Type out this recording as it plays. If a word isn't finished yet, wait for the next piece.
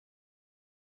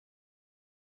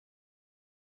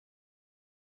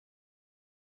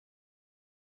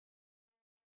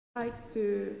I'd like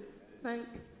to thank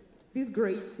this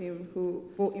great team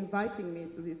for inviting me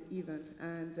to this event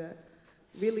and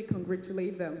really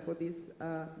congratulate them for this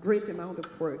great amount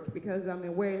of work because I'm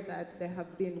aware that they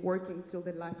have been working till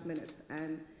the last minute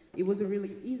and it wasn't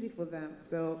really easy for them.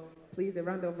 So please, a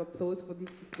round of applause for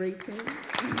this great team.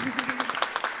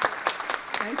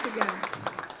 Thanks again.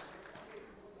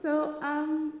 So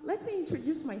let me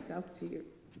introduce myself to you.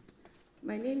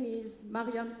 My name is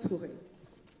Mariam Touré.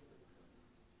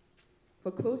 For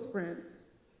close friends,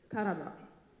 Karaba.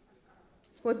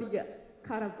 For the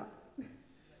Karaba.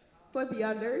 For the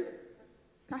others,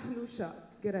 Kahlusha,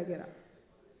 Gera Gera.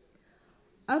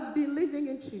 I've been living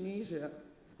in Tunisia,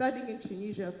 studying in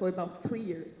Tunisia for about 3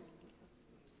 years.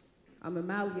 I'm a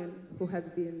Malian who has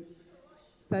been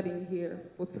studying here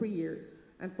for 3 years,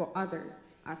 and for others,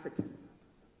 Africans.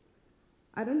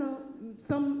 I don't know,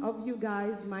 some of you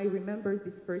guys might remember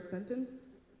this first sentence.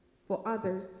 For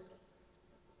others,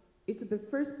 it's the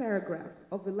first paragraph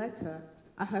of a letter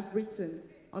I have written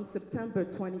on September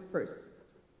 21st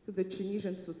to the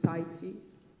Tunisian society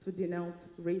to denounce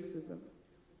racism.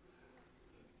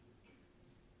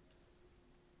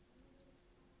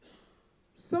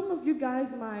 Some of you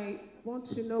guys might want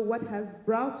to know what has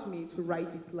brought me to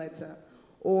write this letter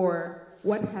or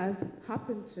what has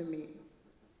happened to me.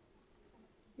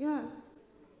 Yes,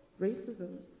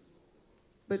 racism.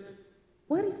 But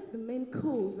what is the main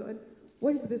cause and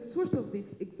what is the source of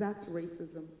this exact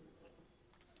racism?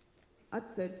 I'd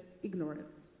said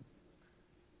ignorance.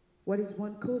 What is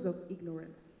one cause of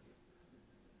ignorance?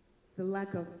 The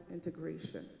lack of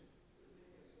integration.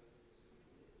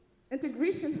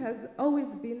 Integration has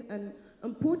always been an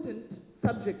important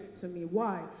subject to me.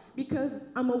 Why? Because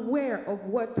I'm aware of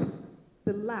what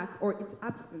the lack or its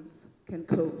absence can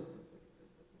cause.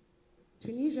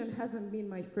 Tunisia hasn't been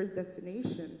my first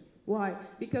destination. Why?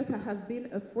 Because I have been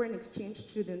a foreign exchange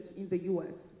student in the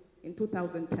US in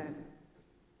 2010.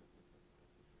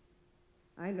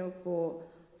 I know for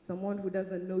someone who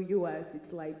doesn't know US,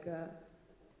 it's like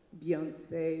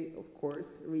Beyonce, of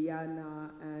course, Rihanna,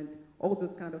 and all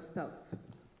this kind of stuff.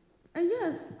 And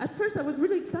yes, at first I was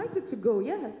really excited to go,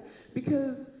 yes,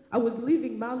 because I was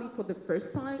leaving Mali for the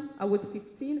first time. I was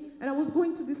 15, and I was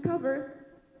going to discover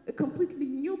a completely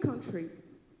new country.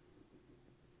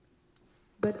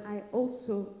 But I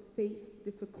also faced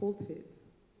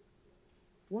difficulties.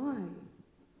 Why?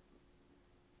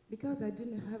 Because I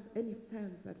didn't have any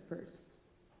friends at first.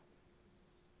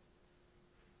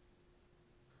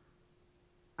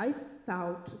 I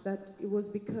thought that it was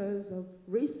because of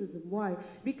racism. Why?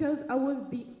 Because I was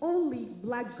the only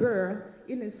black girl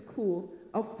in a school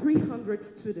of 300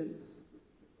 students.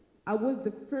 I was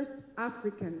the first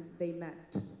African they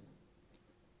met.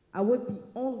 I was the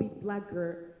only black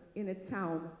girl in a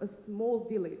town, a small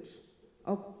village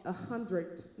of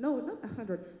 100, no, not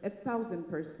 100, 1,000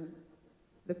 person.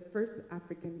 The first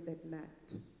African they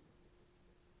met.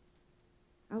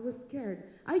 I was scared.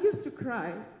 I used to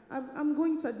cry. I'm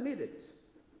going to admit it.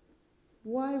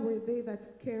 Why were they that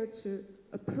scared to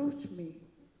approach me?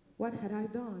 What had I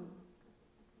done?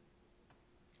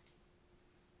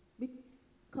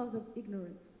 Because of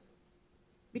ignorance.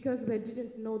 Because they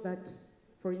didn't know that,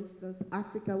 for instance,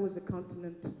 Africa was a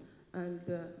continent and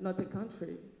not a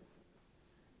country.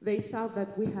 They thought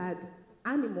that we had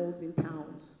animals in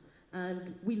towns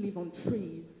and we live on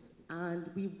trees and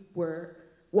we were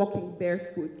walking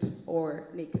barefoot or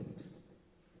naked.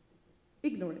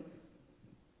 Ignorance.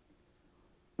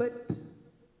 But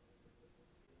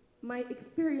my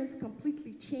experience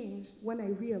completely changed when I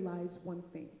realized one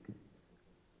thing.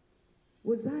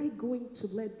 Was I going to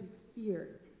let this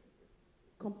fear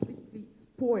completely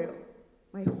spoil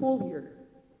my whole year?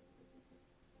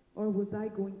 Or was I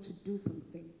going to do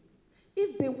something?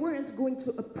 If they weren't going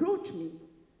to approach me,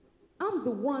 I'm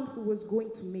the one who was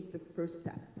going to make the first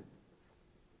step.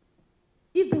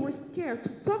 If they were scared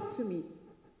to talk to me,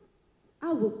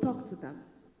 I will talk to them.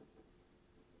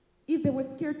 If they were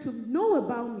scared to know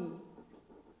about me,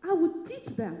 I would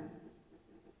teach them.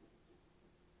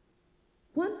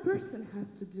 One person has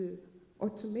to do or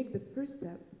to make the first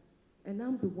step, and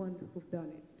I'm the one who've done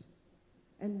it.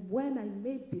 And when I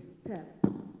made this step,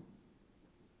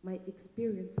 my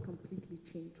experience completely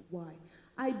changed. Why?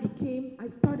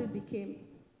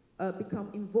 Become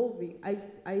involving.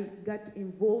 I got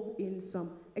involved in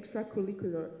some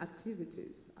extracurricular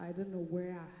activities. I don't know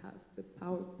where I have the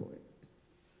PowerPoint.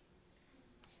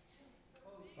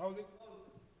 Fauzi?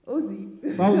 Ozzy.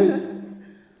 Fauzi.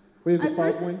 Where's the I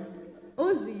first- PowerPoint?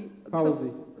 Ozzy.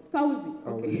 Fauzi. Fauzi,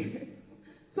 okay.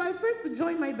 So I first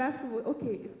joined my basketball.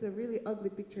 Okay, it's a really ugly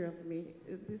picture of me.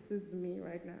 This is me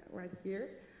right now, right here.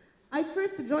 I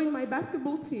first joined my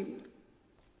basketball team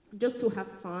just to have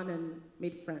fun and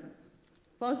make friends.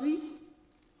 Fuzzy?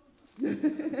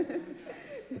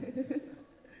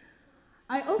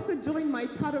 I also joined my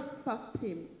Pot of Puff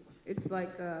team. It's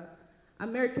like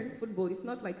American football. It's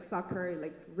not like soccer,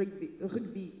 like rugby.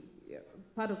 Yeah,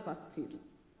 Pot of Puff team.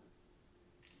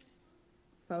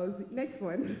 Fauzi. Next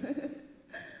one.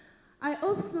 I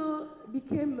also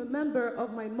became a member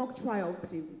of my mock trial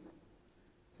team.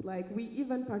 It's like we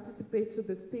even participate to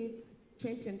the state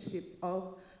championship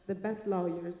of the best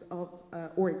lawyers of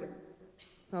Oregon.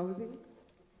 Fauzi.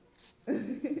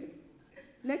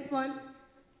 Next one.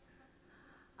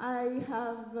 I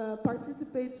have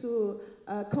participated to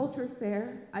a culture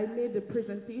fair. I made a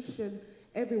presentation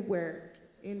everywhere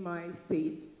in my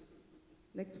states.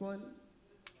 Next one.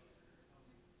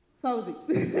 Fauzi.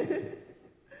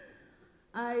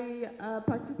 I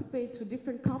participate to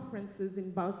different conferences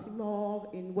in Baltimore,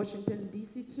 in Washington,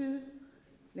 D.C. too.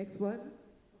 Next one.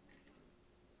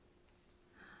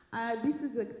 This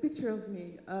is a picture of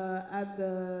me at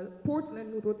the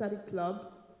Portland Rotary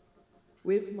Club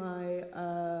with my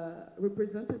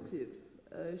representative.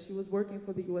 She was working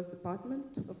for the U.S.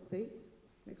 Department of States.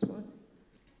 Next one.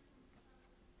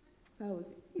 Fauzi.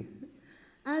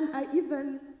 And I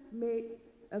even made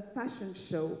a fashion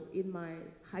show in my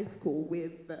high school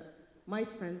with my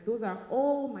friends. Those are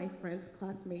all my friends,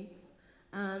 classmates,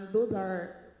 and those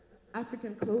are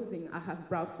African clothing I have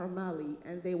brought from Mali,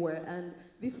 and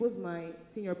this was my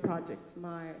senior project.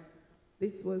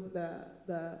 This was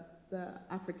the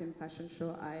African fashion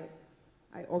show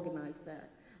I organized there.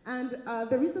 And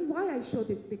the reason why I show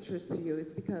these pictures to you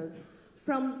is because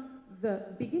from the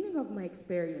beginning of my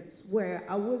experience, where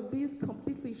I was this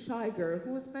completely shy girl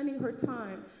who was spending her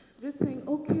time just saying,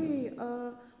 okay,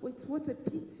 what's a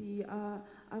pity,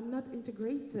 I'm not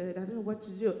integrated, I don't know what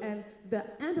to do. And the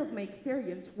end of my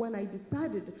experience, when I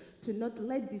decided to not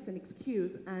let this an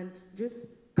excuse and just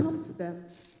come to them,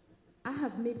 I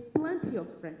have made plenty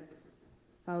of friends.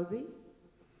 Fauzi?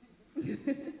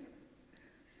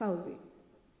 Fauzi.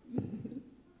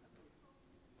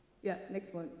 Yeah,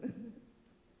 next one.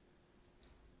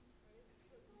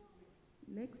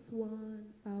 Next one,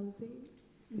 Fauzi.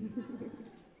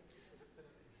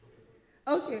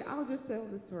 Okay, I'll just tell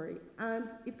the story. And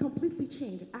it completely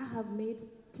changed. I have made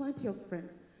plenty of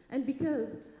friends. And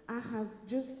because I have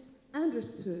just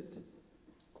understood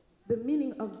the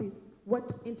meaning of this,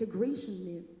 what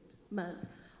integration meant.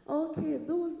 Okay,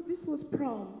 this was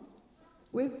prom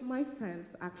with my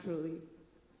friends, actually.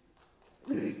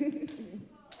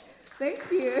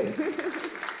 Thank you.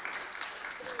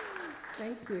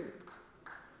 Thank you.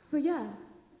 So yes,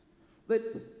 but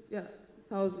yeah,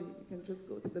 Fauzi, you can just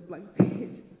go to the blank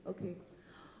page. Okay.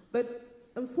 But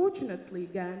unfortunately,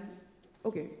 again,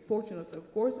 okay, fortunately,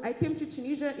 of course, I came to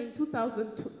Tunisia in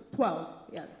 2012,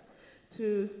 yes,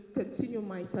 to continue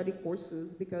my study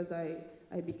courses because I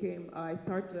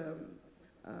started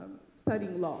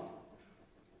studying law.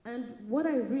 And what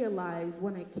I realized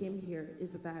when I came here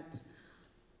is that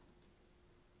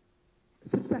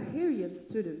sub-Saharan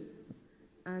students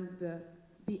and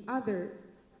the other,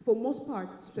 for most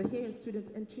part, Saharian students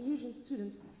and Tunisian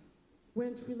students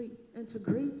weren't really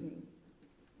integrating.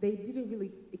 They didn't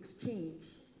really exchange.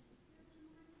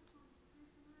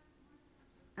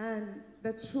 And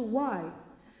that's true. Why?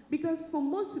 Because for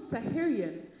most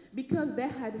sub-Saharan, because they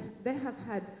have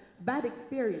had bad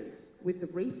experience with the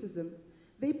racism,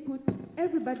 they put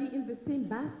everybody in the same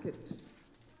basket.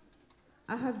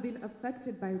 I have been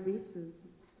affected by racism.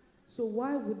 So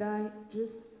why would I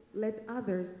just let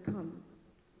others come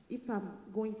if I'm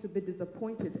going to be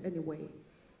disappointed anyway?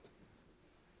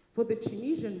 For the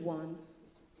Tunisian ones,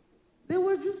 they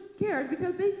were just scared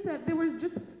because they said they were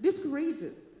just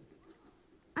discouraged.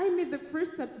 I made the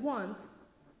first step once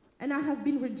and I have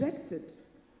been rejected.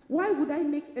 Why would I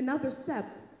make another step?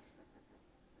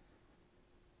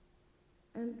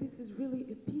 And this is really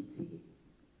a pity.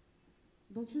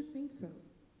 Don't you think so?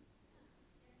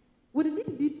 Would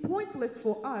it be pointless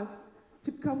for us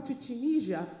to come to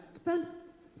Tunisia, spend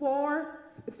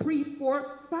 3,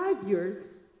 4, 5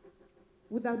 years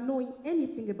without knowing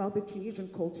anything about the Tunisian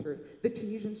culture, the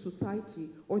Tunisian society,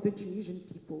 or the Tunisian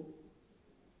people?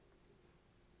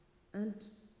 And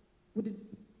would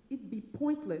it be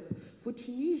pointless for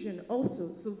Tunisian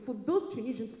also, so for those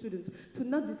Tunisian students to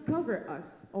not discover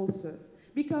us also?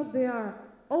 Because there are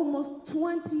almost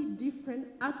 20 different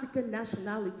African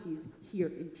nationalities here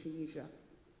in Tunisia.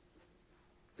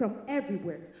 From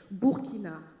everywhere,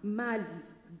 Burkina, Mali,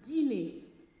 Guinea,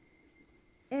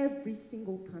 every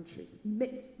single country,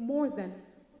 more than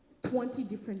 20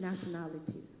 different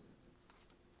nationalities.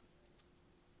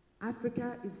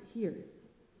 Africa is here.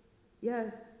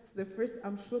 Yes, the first,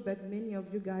 I'm sure that many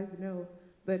of you guys know,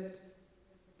 but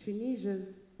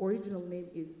Tunisia's original name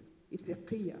is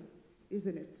Ifriqiya,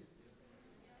 isn't it?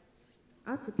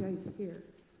 Africa is here.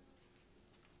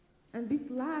 And this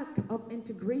lack of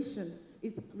integration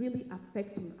is really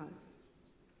affecting us.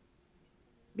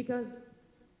 Because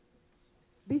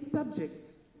this subject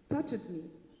touched me.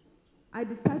 I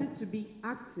decided to be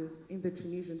active in the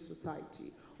Tunisian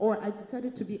society, or I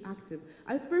decided to be active.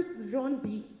 I first joined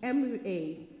the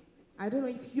MUA. I don't know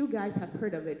if you guys have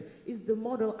heard of it. It's the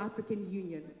Model African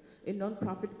Union, a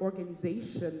non-profit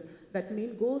organization that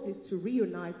main goals is to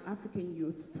reunite African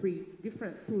youth through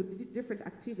different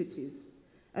activities.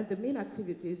 And the main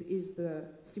activities is the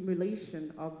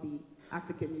simulation of the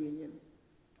African Union.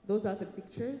 Those are the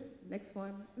pictures. Next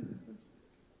one.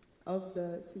 Of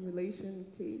the simulation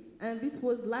case. And this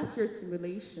was last year's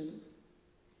simulation.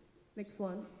 Next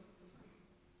one.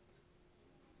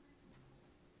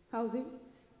 Housing.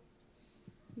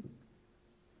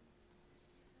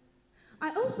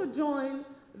 I also joined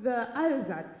the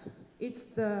IAZAT. It's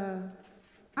the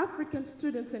African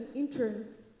Students and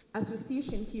Interns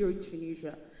Association here in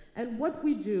Tunisia. And what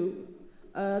we do,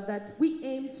 that we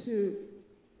aim to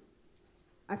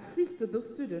assist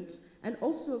those students and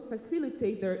also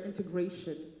facilitate their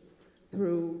integration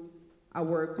through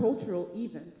our cultural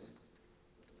event.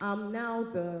 I'm now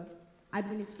the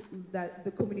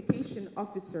communication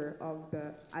officer of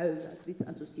the IAZAT, this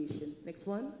association. Next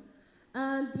one.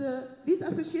 And this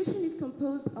association is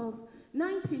composed of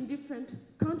 19 different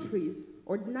countries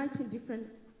or 19 different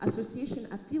associations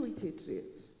affiliated to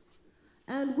it.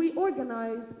 And we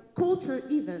organize culture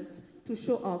events to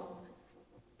show off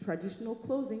traditional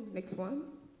clothing. Next one.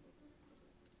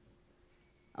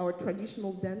 Our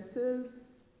traditional dances,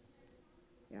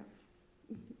 yeah.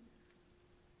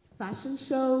 Fashion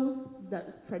shows,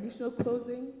 that traditional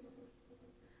clothing.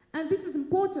 And this is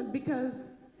important because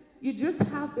you just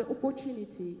have the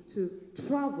opportunity to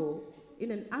travel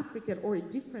in an African or a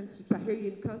different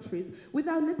sub-Saharan countries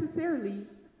without necessarily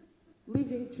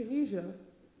leaving Tunisia.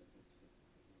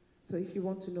 So if you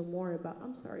want to know more about,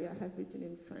 I'm sorry, I have written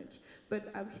in French,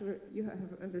 but I'm sure you have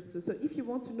understood. So if you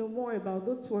want to know more about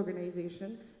those two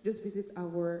organizations, just visit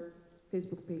our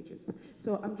Facebook pages.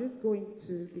 So I'm just going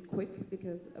to be quick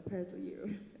because apparently you're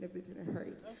in a bit in a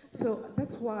hurry. So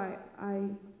that's why I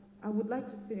would like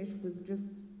to finish with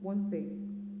just one thing.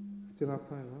 Still have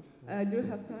time, huh? Do you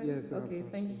have time? Yeah, still have time. Okay,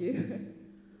 thank you.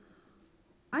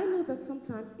 I know that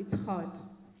sometimes it's hard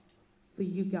for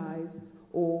you guys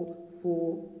or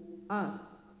for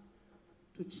us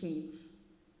to change.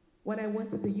 When I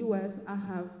went to the US, I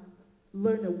have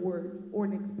learned a word or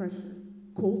an expression,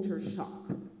 culture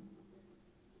shock.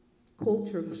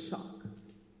 Culture shock.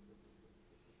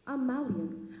 I'm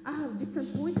Malian. I have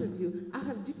different point of view. I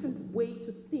have different way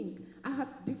to think. I have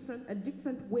a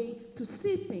different way to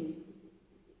see things.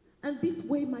 And this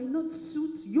way might not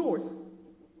suit yours.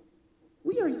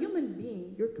 We are human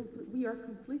beings. We are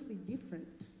completely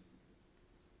different.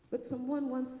 But someone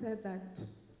once said that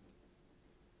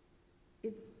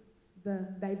it's the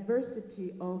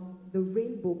diversity of the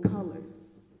rainbow colors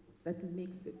that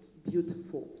makes it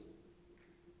beautiful.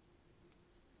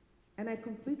 And I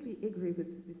completely agree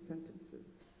with these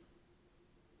sentences.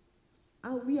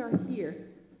 We are here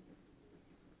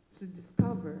to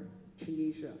discover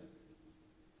Tunisia,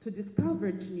 to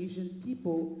discover Tunisian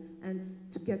people and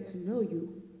to get to know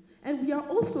you. And we are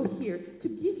also here to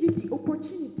give you the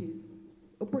opportunity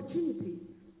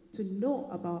to know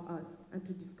about us and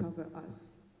to discover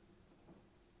us.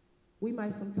 We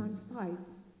might sometimes fight.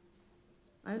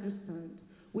 I understand.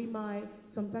 We might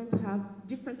sometimes have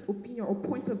different opinion or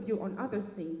point of view on other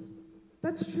things.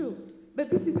 That's true. But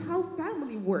this is how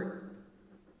family works.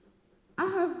 I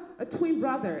have a twin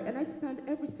brother and I spend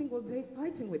every single day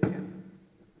fighting with him.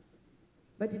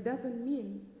 But it doesn't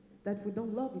mean that we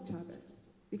don't love each other.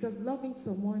 Because loving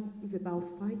someone is about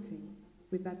fighting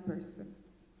with that person,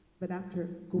 but after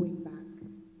going back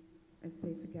and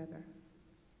stay together.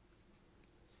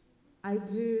 I'm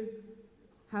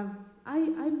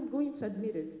going to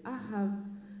admit it, I have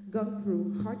gone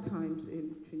through hard times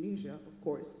in Tunisia, of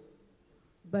course,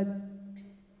 but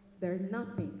they're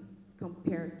nothing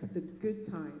compared to the good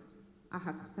times I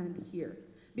have spent here.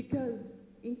 Because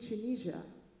in Tunisia,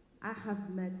 I have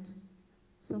met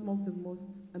some of the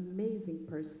most amazing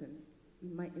person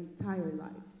in my entire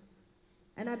life.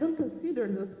 And I don't consider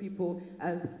those people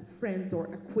as friends or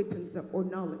acquaintances or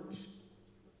knowledge.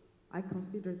 I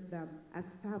consider them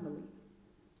as family.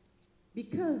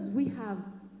 Because we have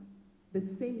the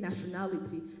same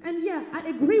nationality. And yeah, I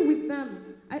agree with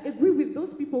them. I agree with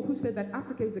those people who said that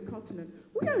Africa is a continent.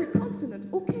 We are a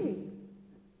continent, okay.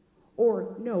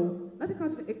 Or no, not a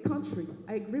continent, a country.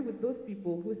 I agree with those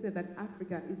people who said that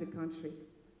Africa is a country.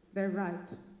 They're right.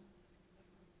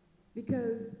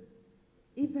 Because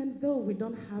even though we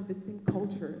don't have the same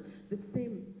culture, the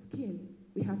same skin,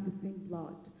 we have the same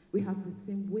blood. We have the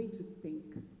same way to think.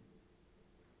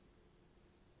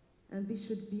 And this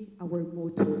should be our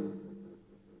motto.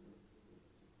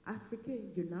 Africa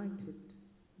United.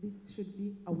 This should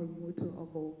be our motto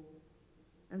of all.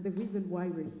 And the reason why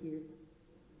we're here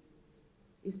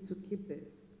is to keep this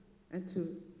and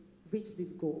to reach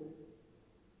this goal.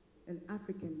 An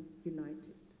African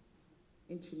United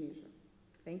in Tunisia.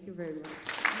 Thank you very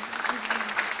much.